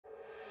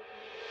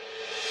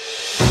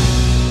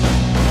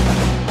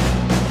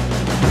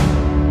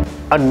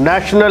a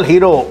national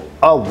hero,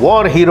 a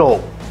war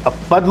hero, a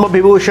Padma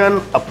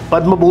Vibhushan, a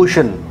Padma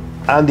Bhushan,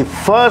 and the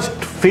first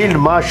Field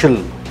Marshal.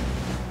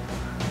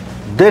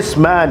 This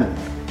man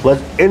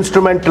was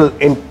instrumental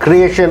in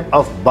creation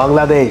of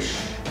Bangladesh,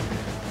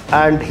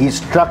 and he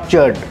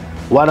structured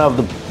one of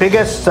the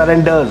biggest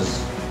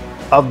surrenders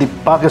of the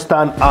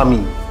Pakistan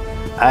army,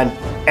 an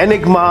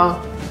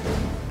enigma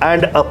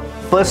and a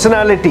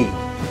personality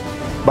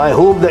by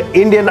whom the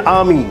Indian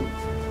army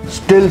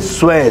still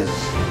swears.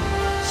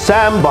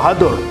 Sam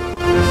Bahadur.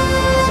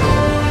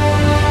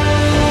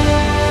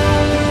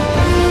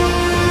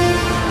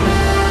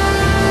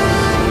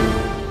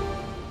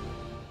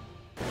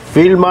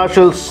 Field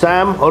Marshal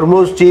Sam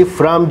Hormuzji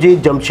Framji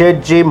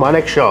Jamshedji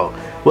Manekshaw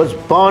was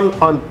born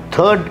on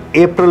 3rd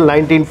April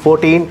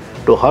 1914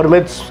 to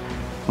Hormuz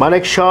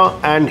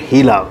Manekshaw and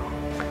Hila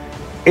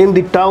in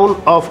the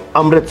town of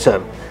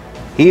Amritsar.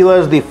 He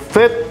was the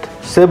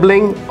 5th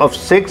sibling of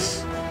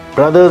 6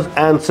 brothers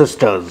and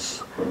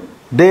sisters.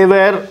 They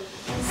were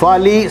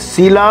Fali,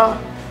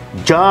 Sila,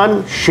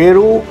 Jan,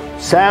 Sheru,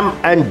 Sam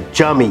and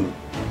Jami.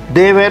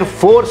 They were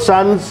 4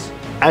 sons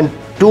and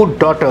 2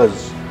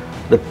 daughters.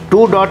 The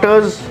 2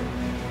 daughters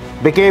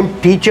became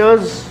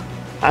teachers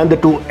and the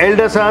 2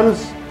 elder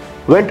sons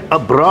went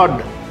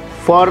abroad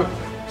for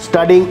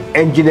studying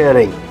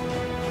engineering.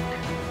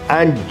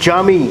 And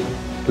Jami,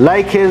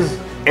 like his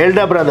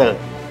elder brother,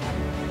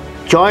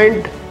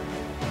 joined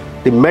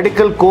the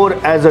medical corps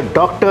as a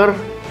doctor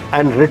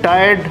and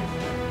retired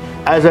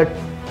as a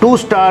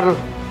 2-star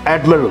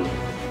admiral.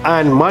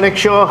 And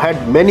Manekshaw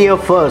had many a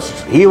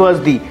firsts. He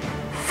was the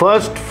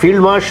first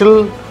Field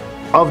Marshal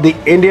of the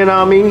Indian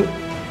Army,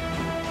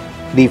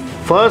 the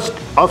first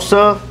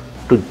officer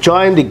to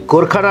join the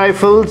Gorkha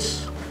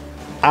Rifles,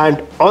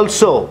 and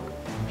also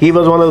he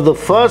was one of the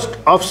first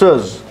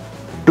officers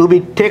to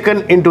be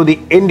taken into the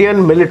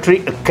Indian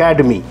Military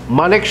Academy.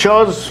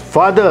 Manekshaw's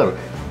father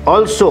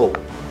also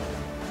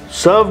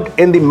served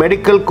in the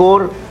medical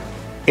corps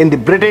in the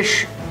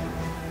British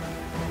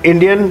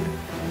Indian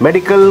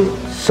Medical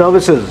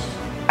Services.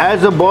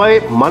 As a boy,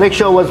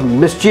 Manekshaw was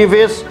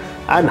mischievous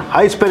and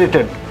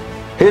high-spirited.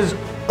 His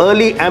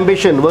early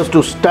ambition was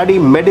to study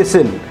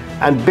medicine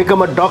and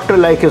become a doctor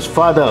like his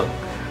father.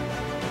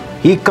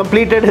 He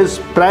completed his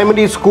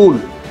primary school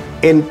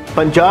in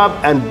Punjab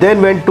and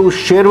then went to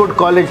Sherwood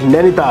College,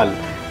 Nainital.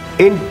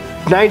 In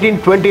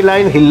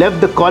 1929, he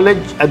left the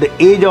college at the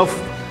age of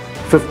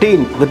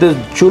 15 with his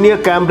junior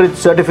Cambridge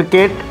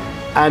certificate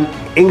and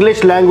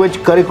English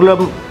language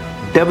curriculum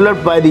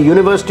developed by the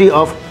University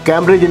of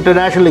Cambridge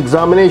International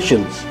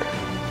Examinations.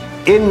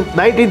 In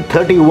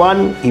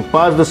 1931, he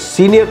passed the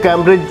senior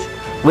Cambridge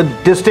with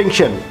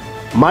distinction.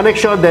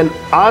 Manekshaw then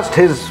asked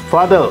his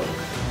father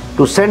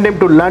to send him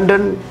to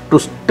London to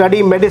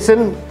study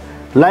medicine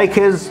like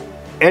his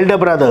elder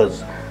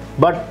brothers,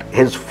 but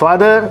his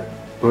father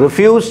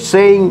refused,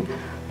 saying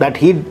that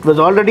he was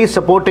already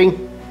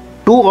supporting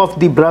 2 of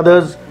the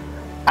brothers,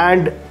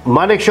 and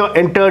Manekshaw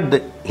entered the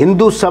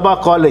Hindu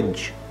Sabha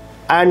College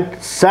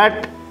and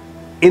sat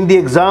in the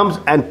exams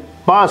and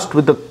passed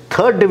with the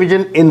 3rd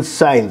division in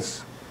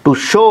science. To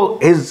show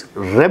his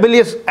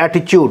rebellious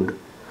attitude,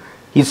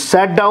 he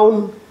sat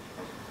down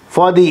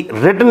for the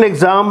written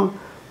exam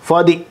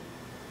for the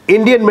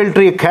Indian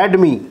Military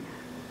Academy,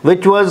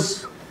 which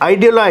was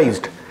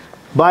idealized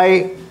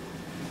by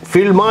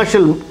Field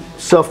Marshal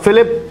Sir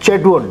Philip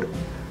Chetwood,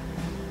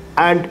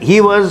 and he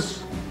was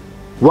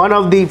one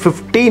of the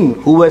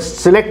 15 who was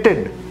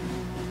selected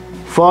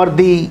for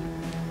the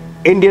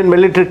Indian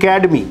Military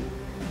Academy,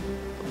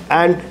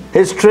 and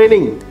his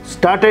training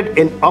started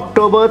in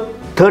October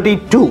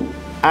 32,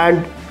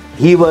 and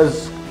he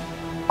was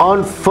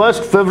on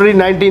 1st February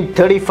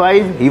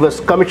 1935 he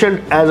was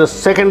commissioned as a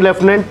 2nd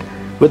lieutenant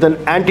with an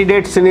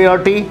antedate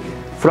seniority.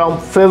 From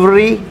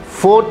February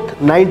 4th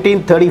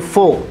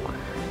 1934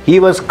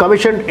 he was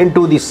commissioned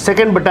into the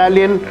 2nd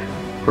Battalion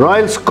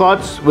Royal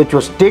Scots, which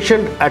was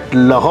stationed at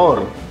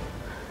Lahore.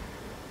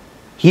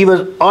 He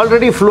was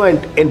already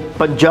fluent in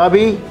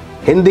Punjabi,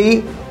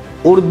 Hindi,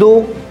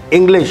 Urdu,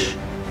 English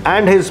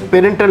and his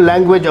parental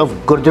language of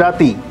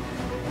Gujarati.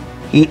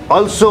 He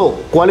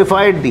also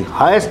qualified the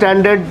highest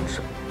standards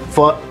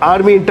for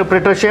army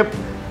interpretership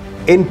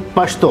in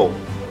Pashto.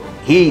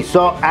 He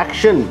saw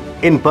action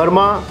in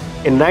Burma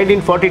in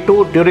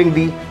 1942 during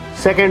the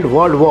Second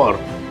World War.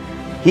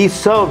 He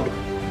served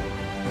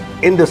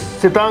in the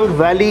Sitang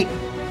Valley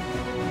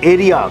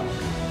area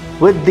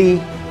with the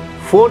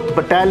 4th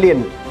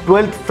Battalion,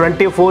 12th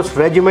Frontier Force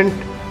Regiment,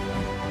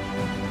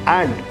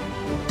 and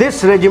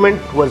this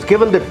regiment was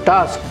given the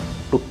task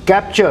to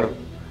capture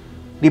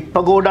the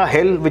Pagoda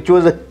Hill, which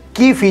was a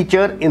key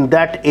feature in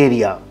that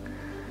area.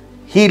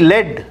 He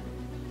led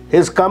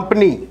his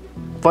company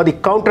for the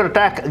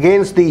counterattack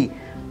against the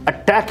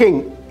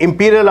attacking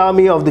Imperial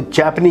Army of the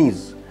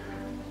Japanese.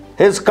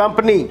 His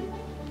company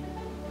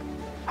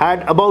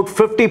had about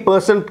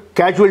 50%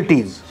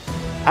 casualties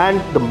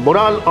and the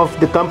morale of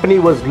the company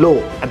was low.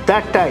 At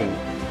that time,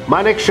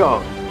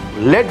 Manekshaw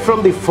led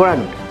from the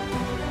front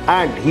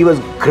and he was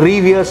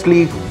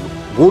grievously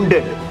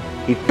wounded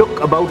he took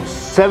about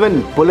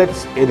 7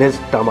 bullets in his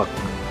stomach,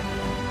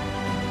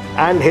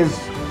 and his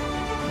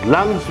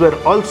lungs were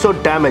also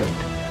damaged.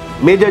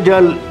 Major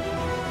General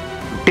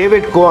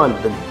David Cohen,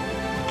 the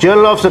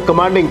General Officer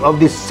commanding of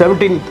the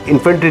 17th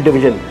Infantry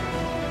Division,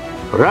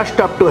 rushed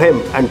up to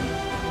him and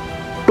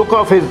took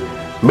off his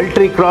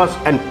military cross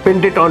and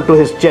pinned it onto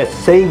his chest,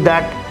 saying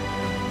that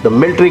the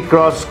military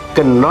cross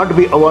cannot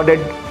be awarded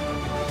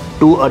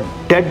to a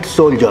dead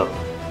soldier.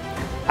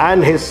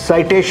 And his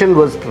citation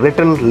was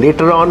written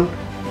later on,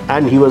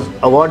 and he was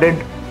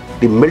awarded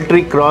the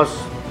military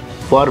cross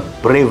for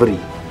bravery.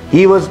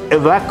 He was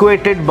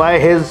evacuated by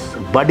his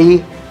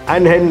buddy,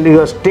 and when he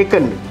was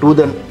taken to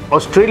the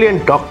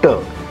Australian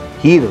doctor,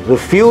 he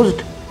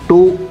refused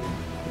to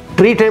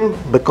treat him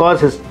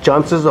because his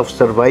chances of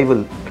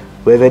survival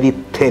were very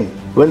thin.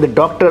 When the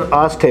doctor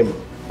asked him,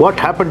 "What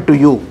happened to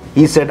you?"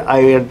 he said,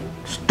 "I had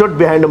stood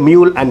behind a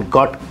mule and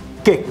got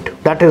kicked.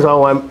 That is how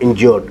I am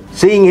injured."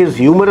 Seeing his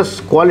humorous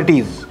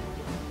qualities,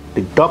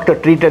 the doctor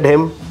treated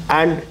him,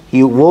 and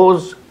he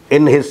was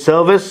in his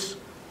service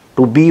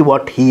to be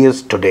what he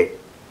is today.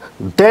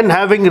 Then,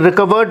 having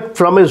recovered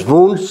from his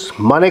wounds,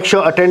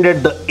 Manekshaw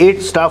attended the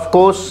 8th Staff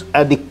Course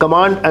at the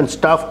Command and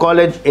Staff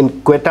College in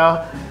Quetta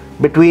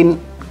between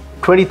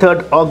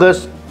 23rd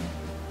August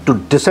to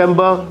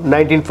December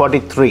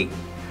 1943.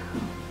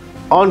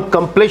 On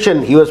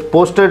completion, he was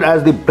posted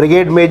as the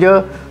Brigade Major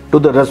to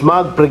the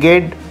Razmag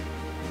Brigade,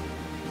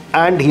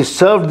 and he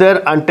served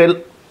there until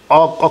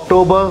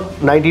October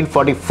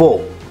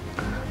 1944.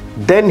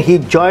 Then he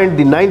joined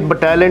the 9th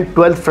Battalion,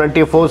 12th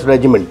Frontier Force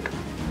Regiment.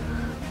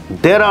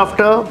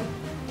 Thereafter,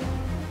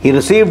 he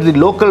received the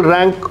local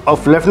rank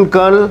of Lieutenant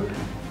Colonel,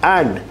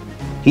 and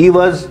he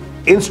was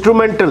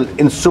instrumental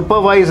in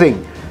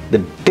supervising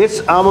the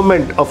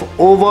disarmament of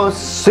over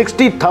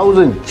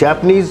 60,000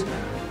 Japanese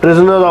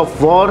prisoners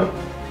of war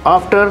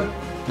after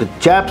the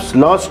Japs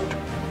lost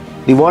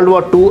the World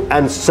War II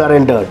and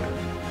surrendered.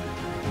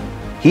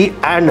 He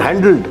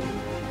handled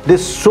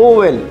this so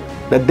well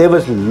that there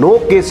was no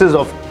cases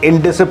of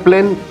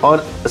indiscipline or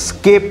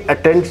escape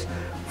attempts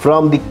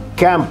from the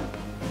camp.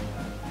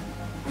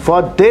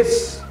 For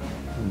this,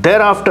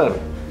 thereafter,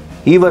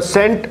 he was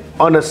sent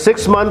on a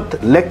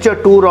 6-month lecture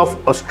tour of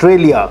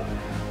Australia,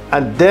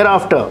 and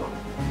thereafter,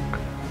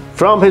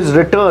 from his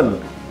return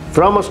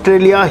from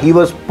Australia, he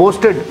was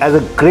posted as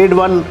a Grade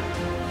 1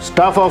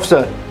 Staff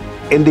Officer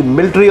in the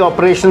Military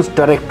Operations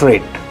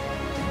Directorate.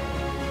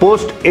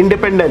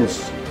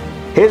 Post-independence,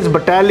 his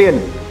battalion,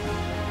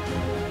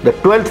 the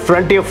 12th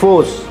Frontier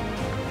Force,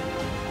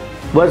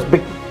 was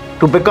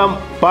to become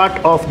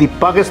part of the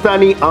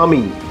Pakistani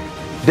Army.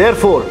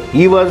 Therefore,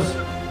 he was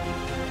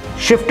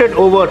shifted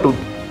over to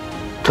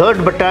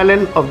 3rd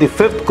Battalion of the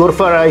 5th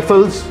Gurkha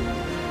Rifles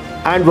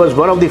and was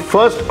one of the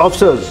first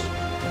officers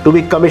to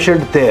be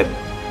commissioned there.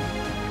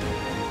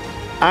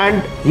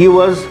 And he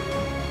was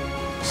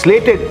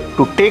slated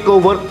to take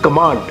over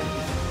command.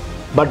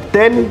 But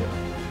then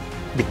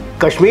the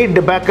Kashmir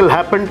debacle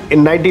happened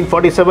in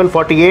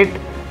 1947-48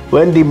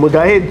 when the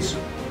Mujahids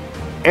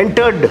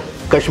entered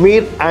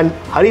Kashmir and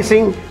Hari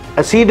Singh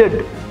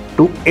acceded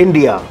to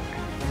India.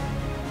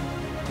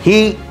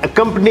 He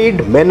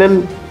accompanied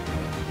Menon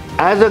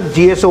as a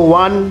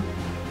GSO-1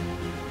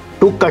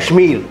 to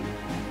Kashmir,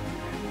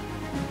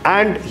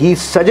 and he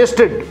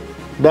suggested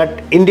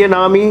that Indian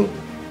Army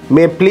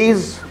may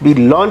please be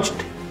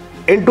launched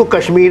into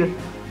Kashmir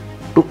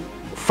to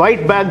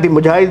fight back the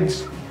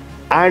Mujahids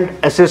and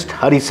assist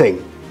Hari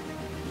Singh.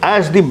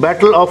 As the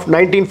Battle of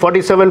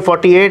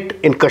 1947-48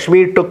 in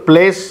Kashmir took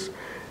place,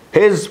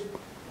 his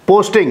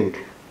posting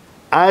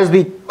as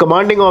the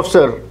commanding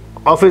officer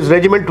of his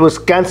regiment was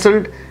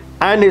cancelled,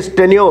 and his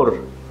tenure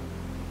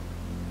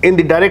in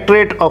the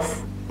Directorate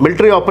of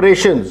Military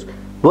Operations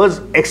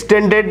was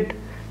extended,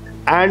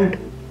 and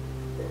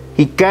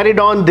he carried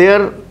on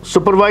there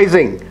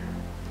supervising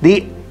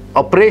the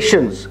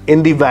operations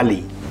in the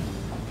valley.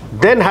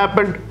 Then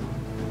happened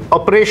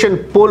Operation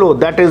Polo,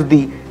 that is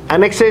the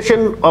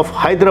annexation of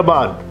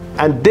Hyderabad,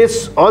 and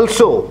this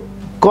also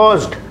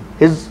caused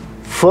his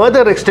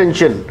further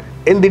extension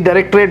in the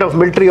Directorate of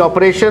Military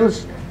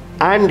Operations,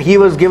 and he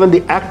was given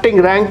the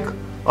acting rank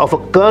of a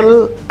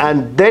colonel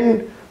and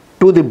then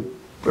to the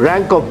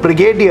rank of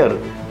brigadier,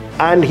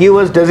 and he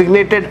was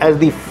designated as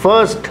the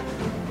first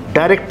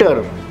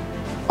director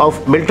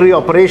of military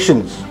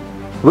operations,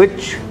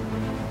 which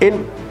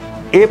in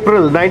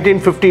April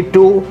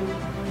 1952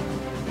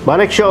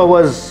 Manekshaw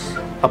was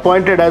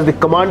appointed as the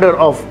commander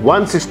of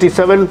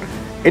 167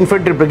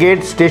 Infantry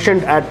Brigade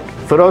stationed at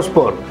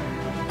Firozpur,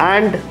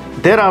 and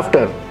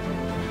thereafter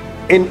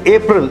in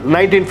April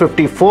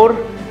 1954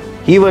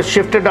 he was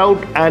shifted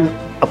out and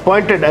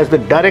appointed as the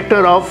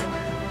Director of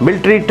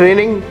Military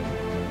Training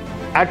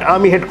at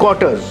Army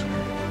Headquarters.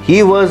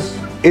 He was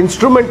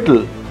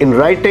instrumental in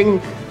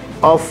writing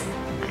of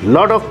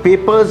lot of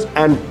papers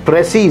and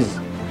précis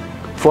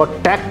for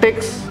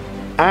tactics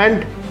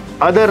and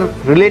other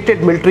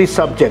related military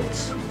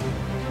subjects.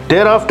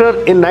 Thereafter,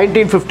 in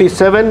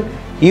 1957,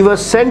 he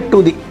was sent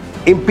to the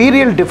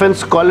Imperial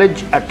Defence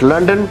College at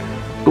London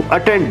to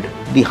attend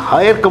the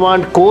higher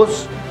command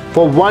course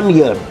for 1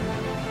 year.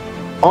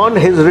 On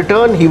his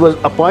return, he was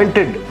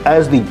appointed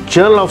as the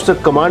General Officer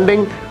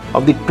commanding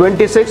of the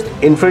 26th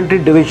Infantry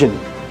Division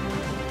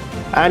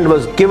and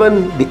was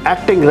given the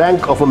acting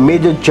rank of a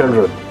Major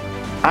General.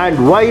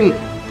 And while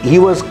he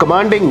was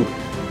commanding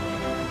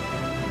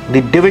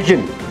the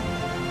division,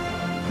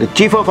 the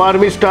Chief of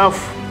Army Staff,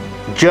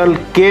 General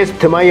K. S.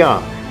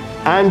 Thimaiyya,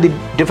 and the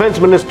Defence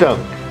Minister,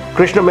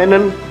 Krishna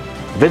Menon,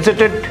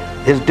 visited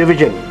his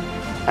division.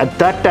 At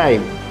that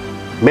time,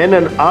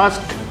 Menon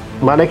asked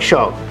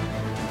Manekshaw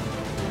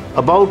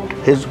about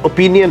his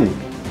opinion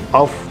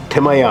of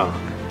Thimaiyya.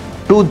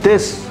 To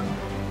this,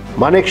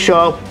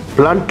 Manekshaw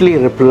bluntly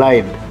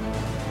replied,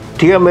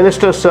 "Dear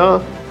Minister, sir,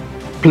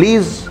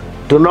 please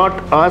do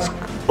not ask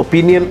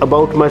opinion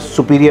about my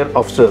superior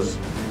officers,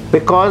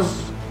 because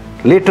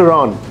later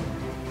on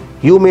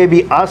you may be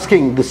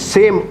asking the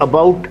same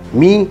about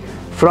me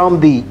from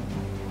the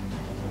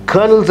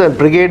colonels and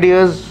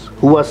brigadiers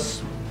who are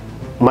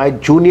my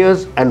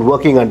juniors and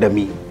working under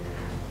me.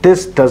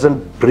 This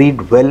doesn't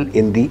breed well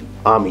in the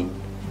army."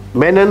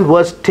 Menon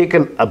was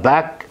taken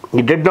aback.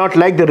 He did not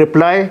like the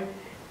reply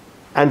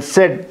and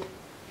said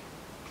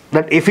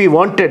that if he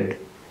wanted,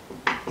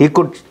 he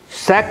could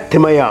sack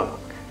Thimaiyya.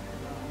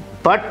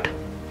 But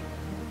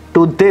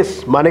to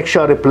this,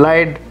 Manekshaw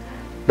replied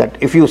that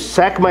if you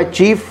sack my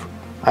chief,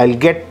 I'll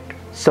get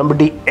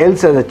somebody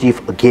else as a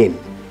chief again.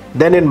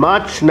 Then in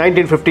March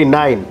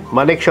 1959,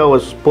 Manekshaw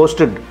was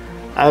posted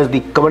as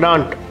the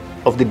Commandant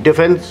of the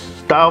Defence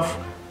Staff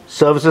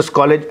Services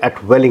College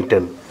at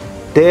Wellington.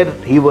 There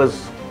he was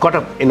caught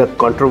up in a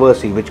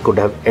controversy which could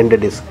have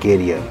ended his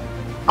career.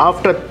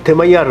 After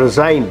Thimaiyya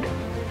resigned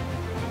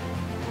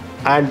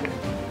and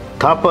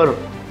Thapar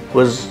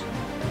was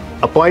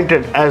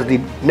appointed as the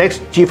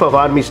next Chief of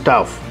Army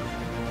Staff,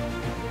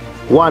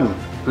 one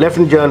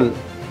Lieutenant General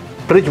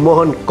Prij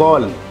Mohan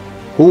Kaul,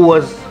 who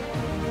was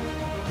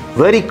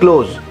very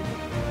close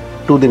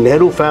to the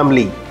Nehru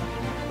family,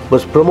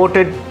 was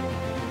promoted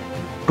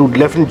to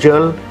Lieutenant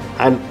General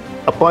and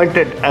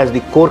appointed as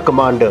the Corps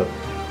Commander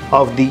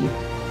of the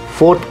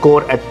 4th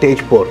Corps at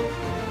Tejpur.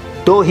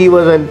 Though he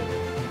was a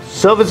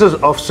services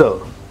officer,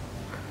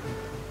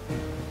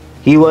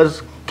 he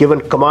was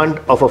given command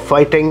of a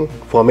fighting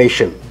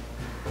formation.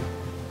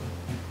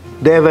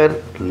 There were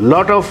a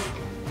lot of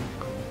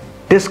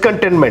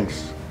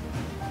discontentments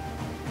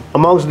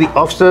amongst the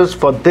officers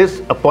for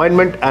this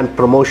appointment and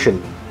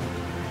promotion,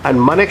 and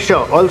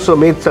Manekshaw also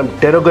made some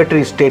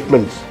derogatory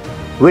statements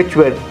which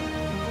were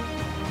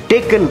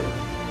taken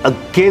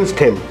against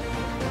him.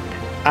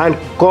 And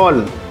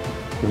Kaul,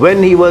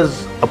 when he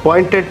was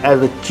appointed as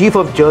the Chief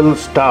of General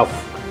Staff,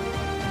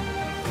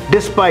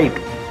 despite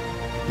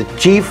the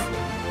Chief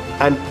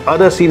and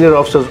other senior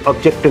officers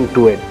objecting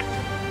to it,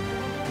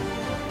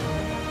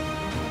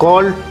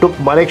 Kaul took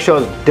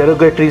Manekshaw's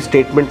derogatory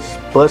statements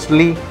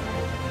personally,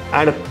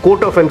 and a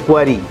court of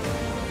inquiry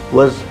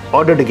was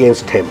ordered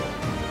against him.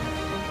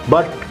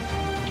 But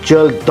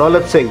General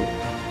Daulat Singh,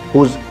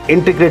 whose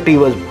integrity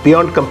was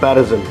beyond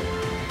comparison,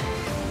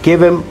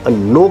 gave him a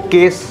no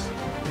case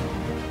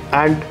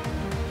and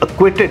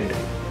acquitted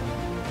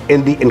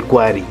in the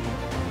inquiry.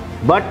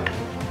 But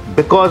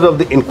because of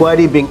the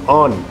inquiry being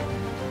on,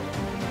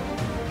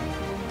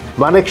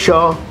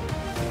 Manekshaw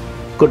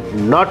could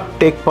not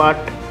take part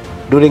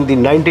during the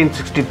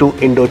 1962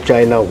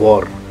 Indo-China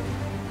War.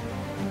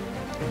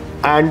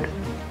 And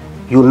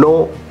you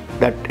know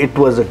that it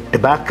was a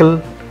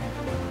debacle,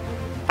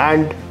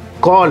 and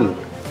Kaul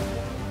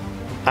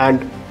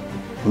and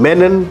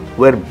Menon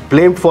were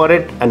blamed for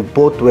it and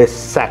both were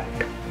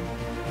sacked.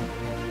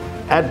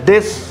 At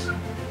this,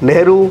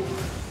 Nehru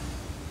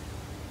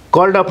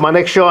called up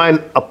Manekshaw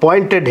and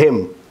appointed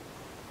him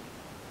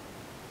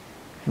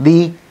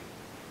the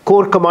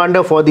Corps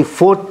Commander for the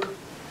 4th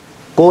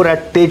Corps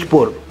at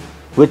Tejpur,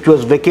 which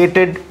was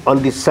vacated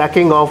on the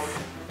sacking of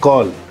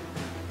Kaul.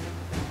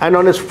 And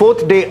on his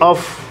 4th day of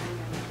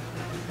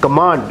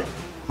command,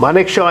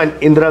 Manekshaw and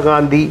Indira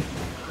Gandhi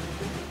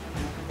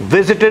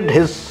visited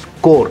his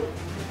corps.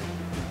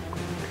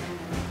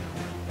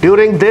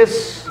 During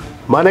this,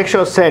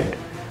 Manekshaw said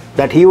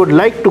that he would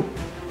like to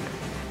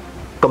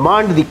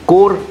command the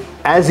corps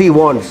as he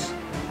wants,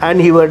 and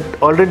he had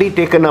already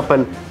taken up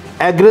an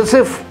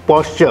aggressive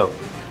posture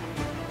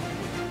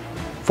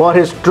for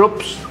his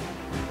troops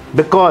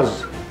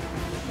because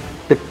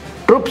the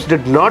troops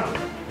did not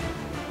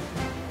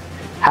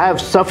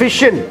have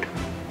sufficient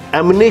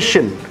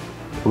ammunition,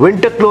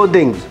 winter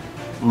clothing.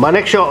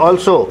 Manekshaw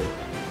also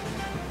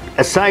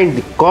assigned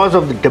the cause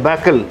of the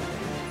debacle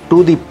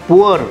to the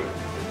poor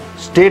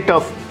state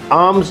of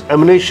arms,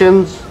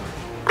 ammunition,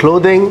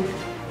 clothing,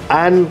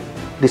 and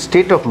the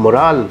state of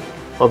morale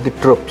of the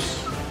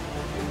troops.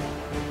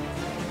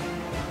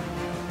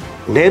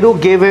 Nehru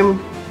gave him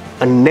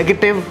a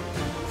negative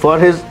for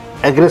his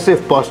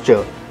aggressive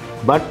posture,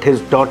 but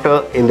his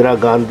daughter Indira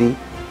Gandhi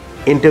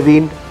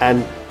intervened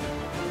and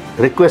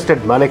requested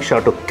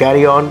Manekshaw to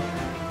carry on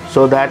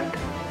so that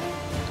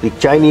the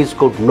Chinese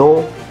could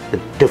know the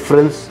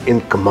difference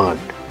in command.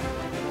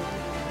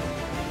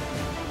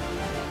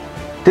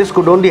 This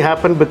could only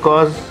happen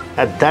because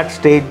at that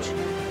stage,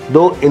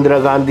 though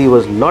Indira Gandhi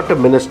was not a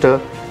minister,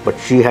 but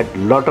she had a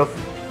lot of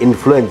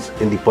influence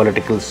in the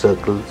political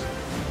circles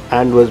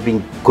and was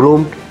being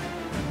groomed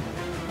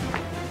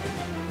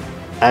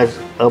as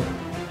a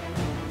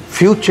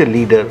future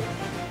leader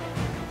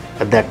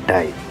at that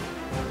time.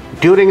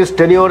 During his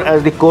tenure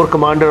as the Corps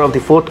Commander of the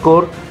 4th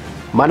Corps,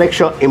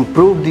 Manekshaw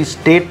improved the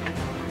state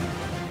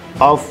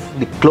of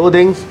the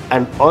clothing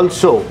and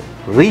also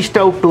reached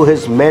out to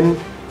his men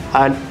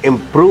and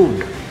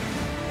improved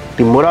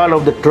the morale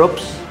of the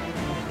troops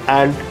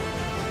and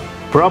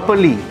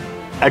properly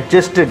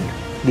adjusted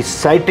the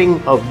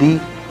sighting of the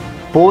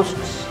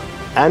posts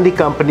and the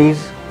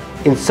companies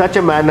in such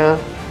a manner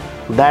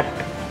that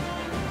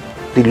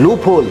the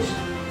loopholes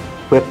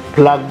were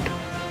plugged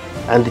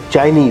and the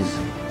Chinese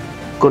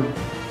could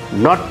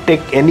not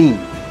take any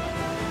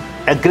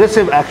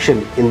aggressive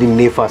action in the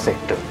Nefa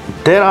sector.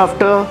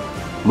 Thereafter,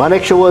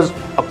 Manekshaw was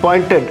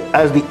appointed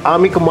as the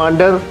Army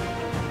Commander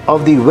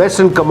of the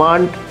Western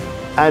Command,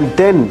 and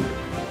then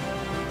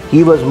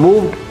he was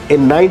moved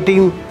in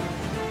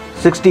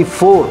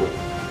 1964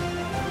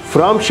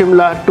 from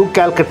Shimla to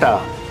Calcutta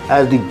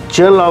as the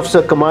General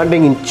Officer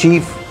Commanding in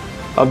Chief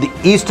of the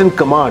Eastern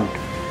Command,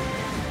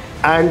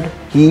 and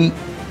he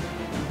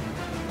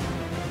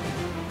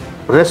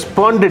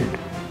responded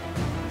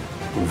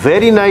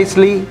very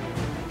nicely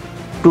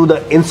to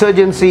the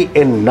insurgency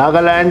in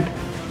Nagaland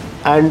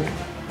and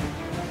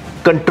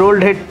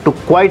controlled it to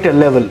quite a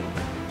level.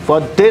 For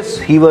this,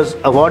 he was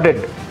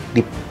awarded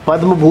the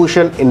Padma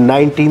Bhushan in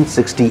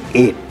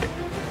 1968.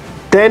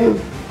 Then,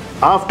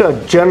 after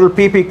General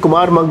P.P.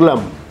 Kumar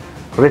Mangalam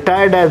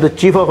retired as the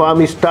Chief of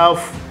Army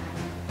Staff,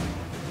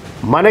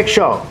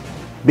 Manekshaw,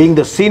 being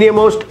the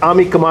senior-most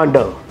Army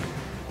Commander,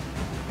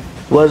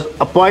 was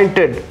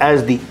appointed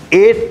as the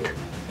 8th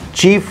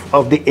Chief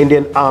of the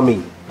Indian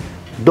Army.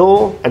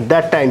 Though at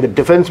that time the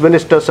Defence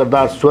Minister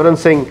Sardar Swaran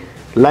Singh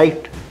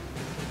liked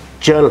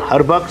General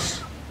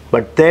Harbaks,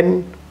 but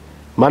then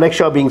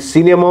Manekshaw, being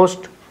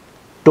senior-most,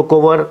 took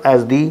over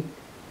as the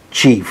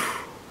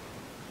Chief.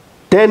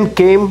 Then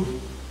came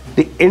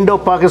the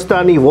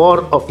Indo-Pakistani War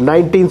of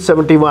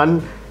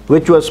 1971,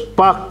 which was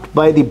sparked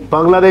by the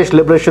Bangladesh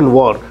Liberation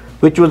War,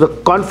 which was a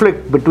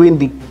conflict between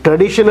the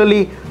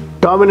traditionally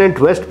dominant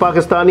West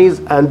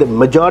Pakistanis and the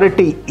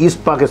majority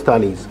East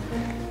Pakistanis.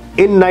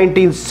 In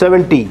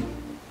 1970,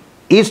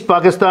 East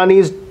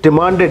Pakistanis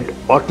demanded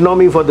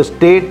autonomy for the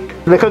state,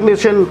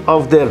 recognition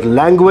of their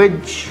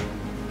language,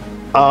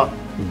 a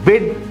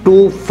bid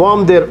to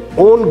form their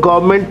own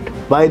government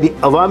by the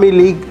Awami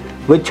League,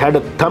 which had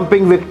a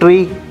thumping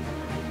victory,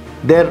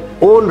 their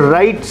own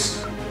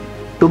rights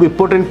to be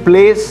put in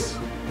place,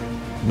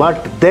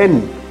 but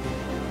then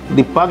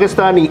the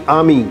Pakistani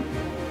army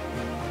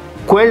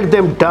quelled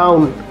them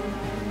down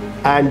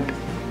and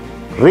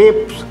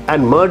rapes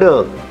and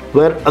murder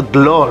were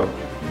galore.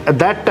 At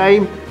that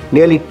time,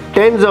 nearly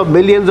tens of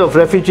millions of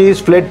refugees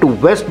fled to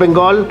West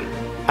Bengal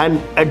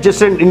and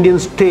adjacent Indian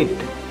state.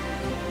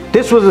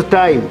 This was the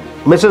time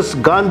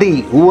Mrs.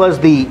 Gandhi, who was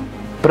the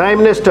Prime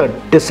Minister,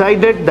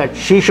 decided that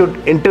she should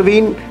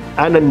intervene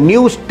and a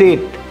new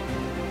state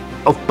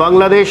of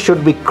Bangladesh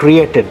should be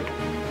created.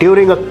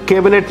 During a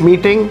cabinet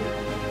meeting,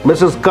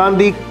 Mrs.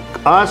 Gandhi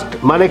asked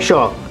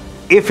Manekshaw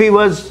if he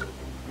was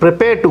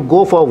prepared to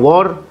go for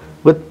war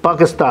with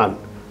Pakistan.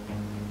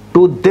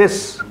 To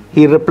this,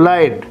 he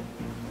replied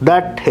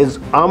that his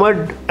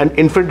armored and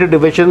infantry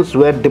divisions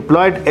were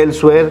deployed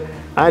elsewhere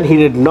and he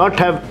did not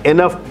have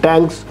enough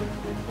tanks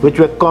which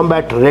were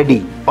combat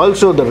ready.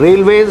 Also, the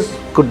railways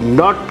could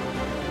not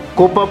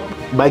cope up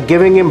by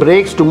giving him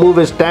rakes to move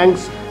his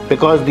tanks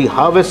because the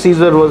harvest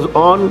season was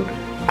on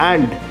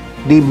and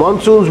the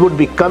monsoons would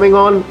be coming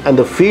on and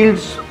the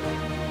fields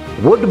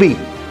would be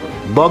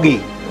boggy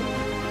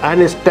and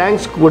his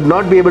tanks would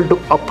not be able to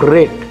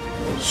operate.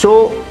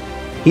 So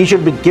he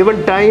should be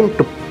given time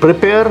to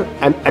prepare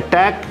and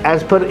attack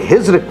as per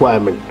his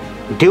requirement.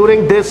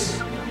 During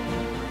this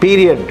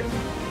period,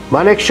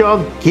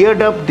 Manekshaw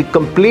geared up the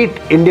complete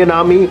Indian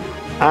army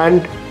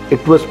and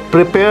it was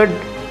prepared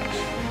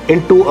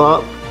into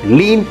a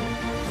lean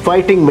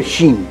fighting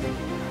machine.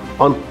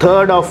 On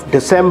 3rd of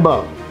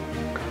December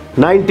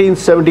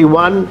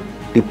 1971,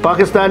 the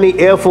Pakistani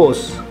Air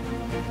Force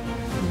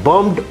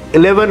bombed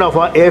 11 of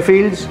our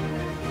airfields,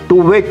 to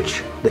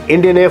which the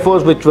Indian Air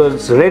Force, which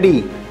was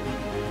ready,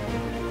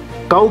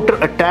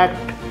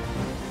 counter-attacked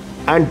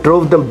and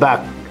drove them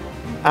back.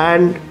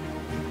 And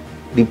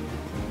the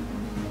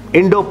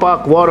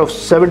Indo-Pak War of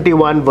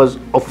 71 was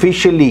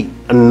officially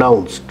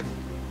announced.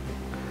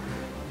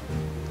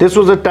 This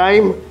was a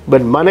time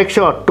when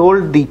Manekshaw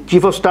told the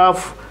Chief of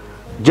Staff,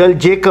 General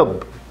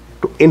Jacob,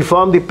 to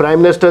inform the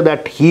Prime Minister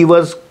that he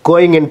was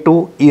going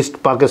into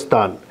East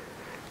Pakistan.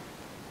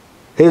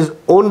 His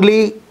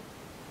only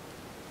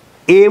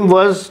aim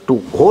was to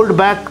hold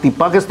back the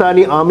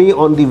Pakistani army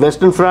on the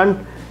Western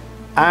Front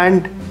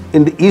and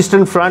in the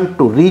Eastern Front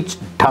to reach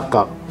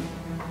Dhaka.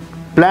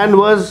 Plan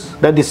was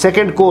that the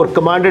 2nd Corps,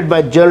 commanded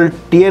by General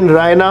T.N.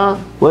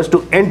 Raina, was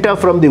to enter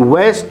from the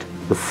west,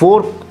 the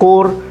 4th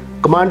Corps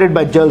commanded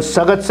by General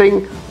Sagat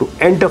Singh, to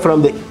enter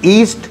from the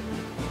east,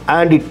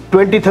 and the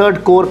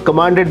 23rd Corps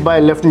commanded by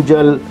Lieutenant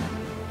General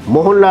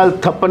Mohanlal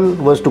Thappan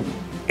was to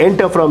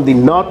enter from the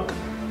north,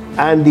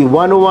 and the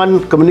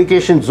 101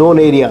 Communication Zone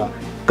area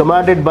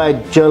commanded by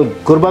General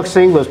Gurbakh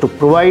Singh was to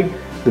provide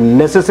the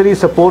necessary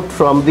support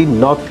from the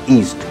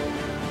northeast.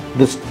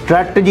 The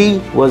strategy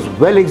was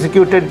well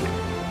executed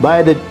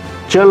by the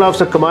General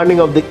Officer commanding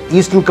of the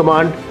Eastern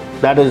Command,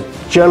 that is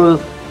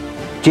General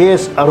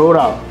J.S.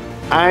 Arora,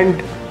 and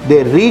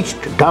they reached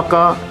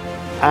Dhaka,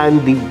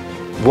 and the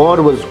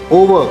war was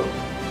over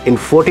in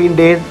 14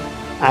 days,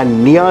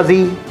 and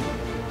Niazi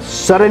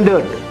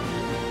surrendered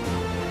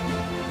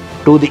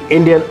to the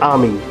Indian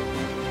Army.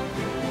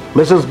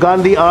 Mrs.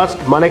 Gandhi asked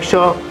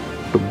Manekshaw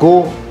to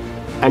go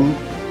and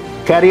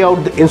carry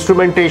out the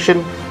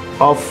instrumentation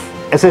of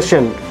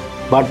accession,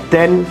 but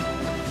then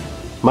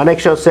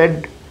Manekshaw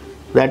said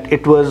that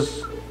it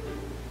was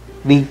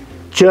the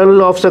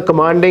General Officer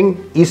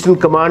commanding Eastern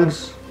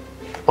Command's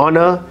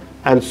honor,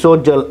 and so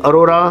General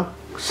Arora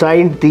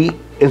signed the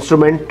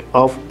instrument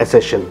of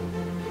accession.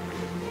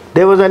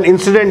 There was an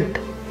incident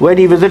when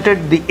he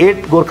visited the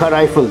 8th Gorkha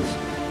Rifles,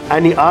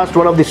 and he asked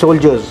one of the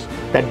soldiers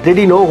that did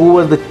he know who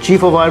was the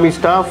Chief of Army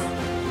Staff.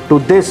 To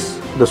this,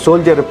 the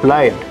soldier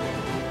replied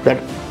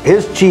that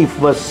his chief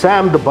was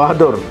Sam the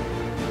Bahadur,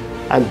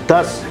 and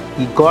thus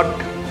he got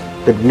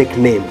the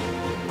nickname.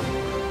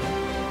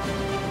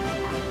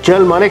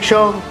 General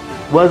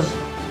Manekshaw was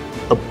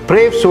a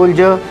brave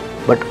soldier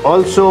but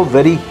also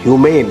very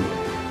humane,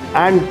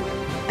 and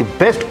the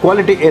best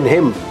quality in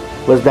him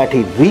was that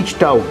he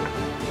reached out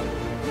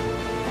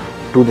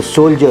to the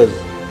soldiers,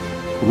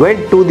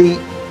 went to the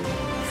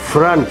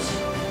fronts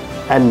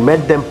and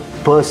met them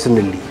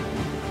personally.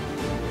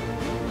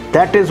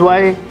 That is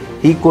why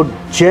he could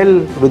gel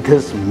with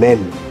his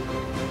men.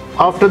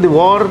 After the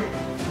war,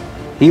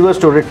 he was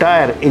to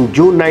retire in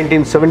June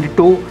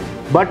 1972,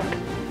 but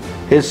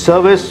his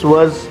service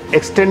was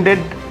extended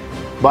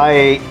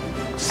by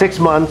 6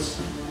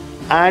 months,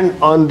 and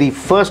on the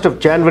 1st of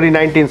January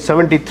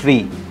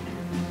 1973,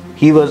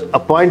 he was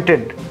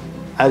appointed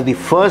as the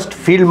first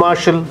Field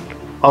Marshal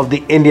of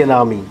the Indian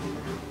Army.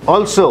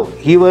 Also,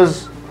 he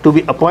was to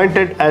be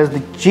appointed as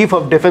the Chief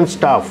of Defence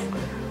Staff,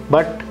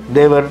 but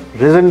there were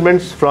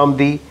resentments from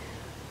the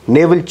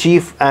Naval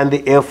Chief and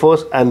the Air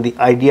Force, and the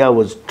idea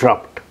was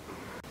dropped.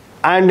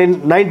 And in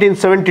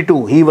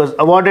 1972, he was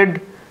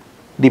awarded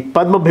the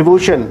Padma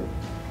Vibhushan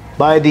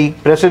by the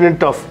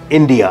President of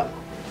India.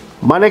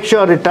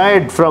 Manekshaw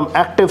retired from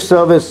active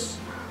service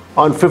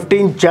on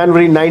 15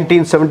 January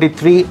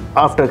 1973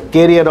 after a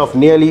career of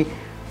nearly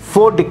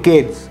 4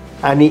 decades,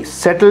 and he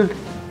settled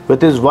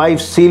with his wife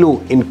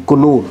Silu in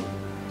Kunur,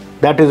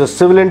 that is a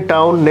civilian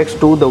town next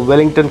to the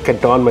Wellington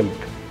cantonment.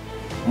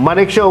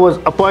 Manekshaw was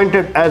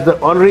appointed as the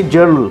Honorary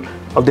General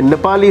of the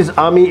Nepalese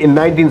Army in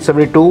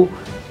 1972,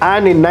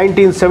 and in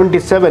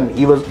 1977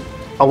 he was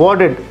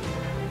awarded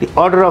the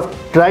Order of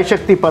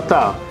Trishakti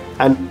Pata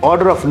and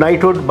Order of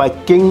Knighthood by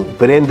King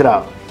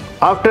Virendra.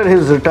 After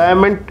his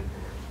retirement,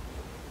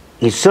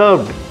 he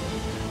served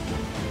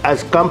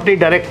as company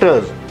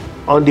directors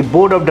on the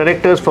board of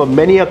directors for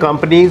many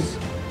companies,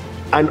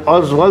 and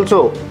was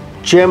also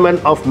chairman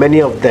of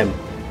many of them.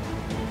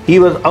 He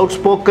was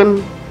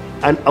outspoken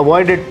and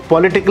avoided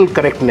political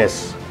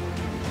correctness.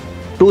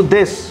 To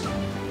this,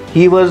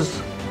 he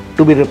was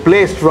to be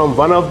replaced from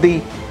one of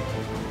the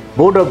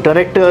board of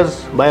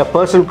directors by a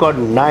person called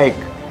Naik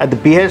at the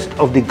behest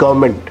of the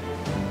government.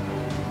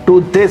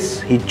 To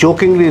this, he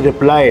jokingly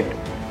replied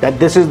that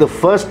this is the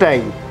first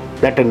time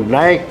that a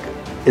Naik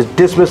is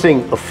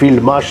dismissing a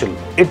Field Marshal.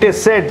 It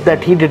is said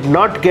that he did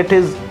not get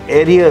his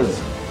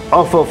arrears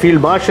of a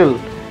Field Marshal,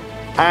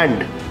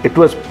 and it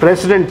was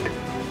President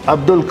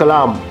Abdul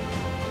Kalam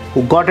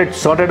who got it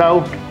sorted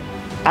out,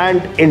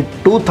 and in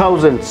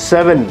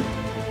 2007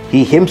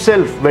 he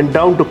himself went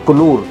down to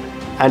Kunur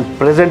and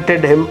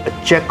presented him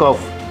a check of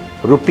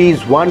rupees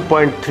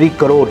 1.3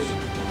 crores,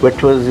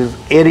 which was his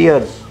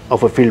arrears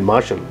of a Field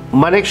Marshal.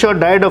 Manekshaw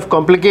died of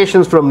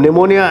complications from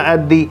pneumonia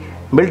at the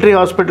military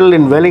hospital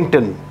in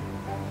Wellington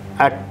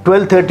at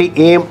 12:30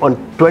 am on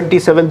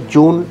 27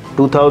 June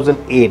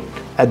 2008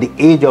 at the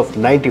age of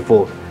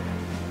 94.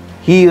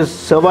 He is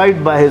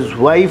survived by his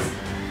wife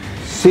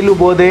Silu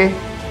Bode,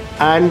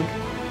 and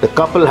the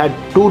couple had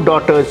 2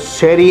 daughters,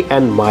 Sherry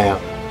and Maya.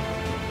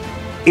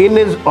 In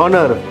his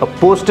honor, a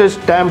postage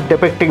stamp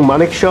depicting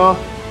Manekshaw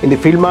in the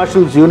Field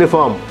Marshal's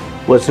uniform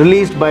was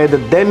released by the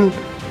then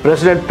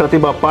President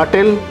Pratibha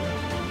Patil.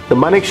 The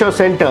Manekshaw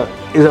Center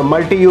is a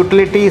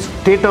multi-utility,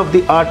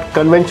 state-of-the-art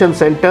convention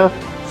center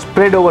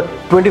spread over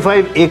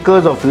 25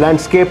 acres of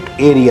landscaped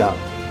area.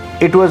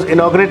 It was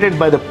inaugurated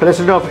by the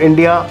President of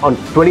India on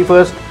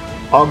 21st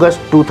August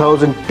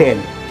 2010.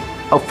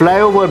 A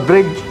flyover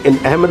bridge in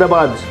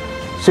Ahmedabad's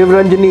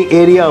Sivranjani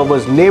area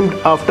was named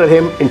after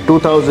him in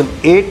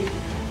 2008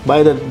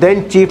 by the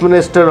then Chief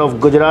Minister of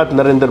Gujarat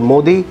Narendra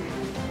Modi.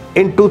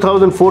 In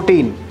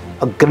 2014,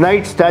 a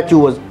granite statue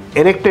was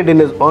erected in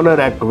his honor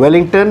at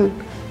Wellington.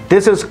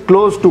 This is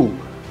close to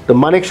the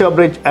Manekshaw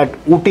Bridge at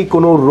Ooty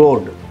Kunur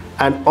Road.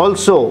 and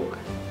also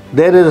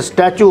there is a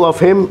statue of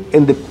him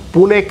in the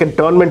Pune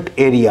cantonment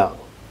area.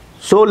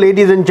 So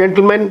ladies and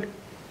gentlemen,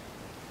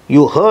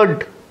 you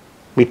heard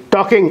me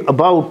talking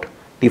about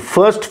the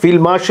first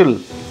Field Marshal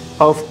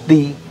of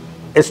the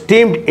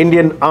esteemed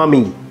Indian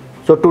Army.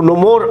 So to know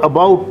more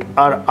about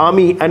our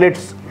army and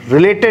its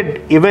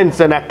related events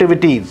and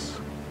activities,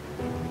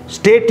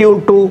 stay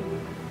tuned to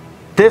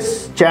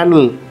this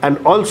channel and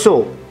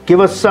also give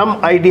us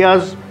some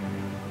ideas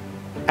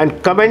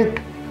and comment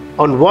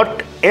on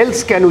what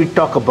else can we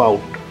talk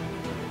about.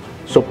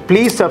 So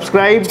please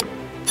subscribe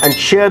and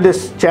share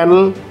this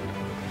channel.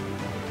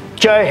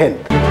 Jai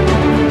Hind.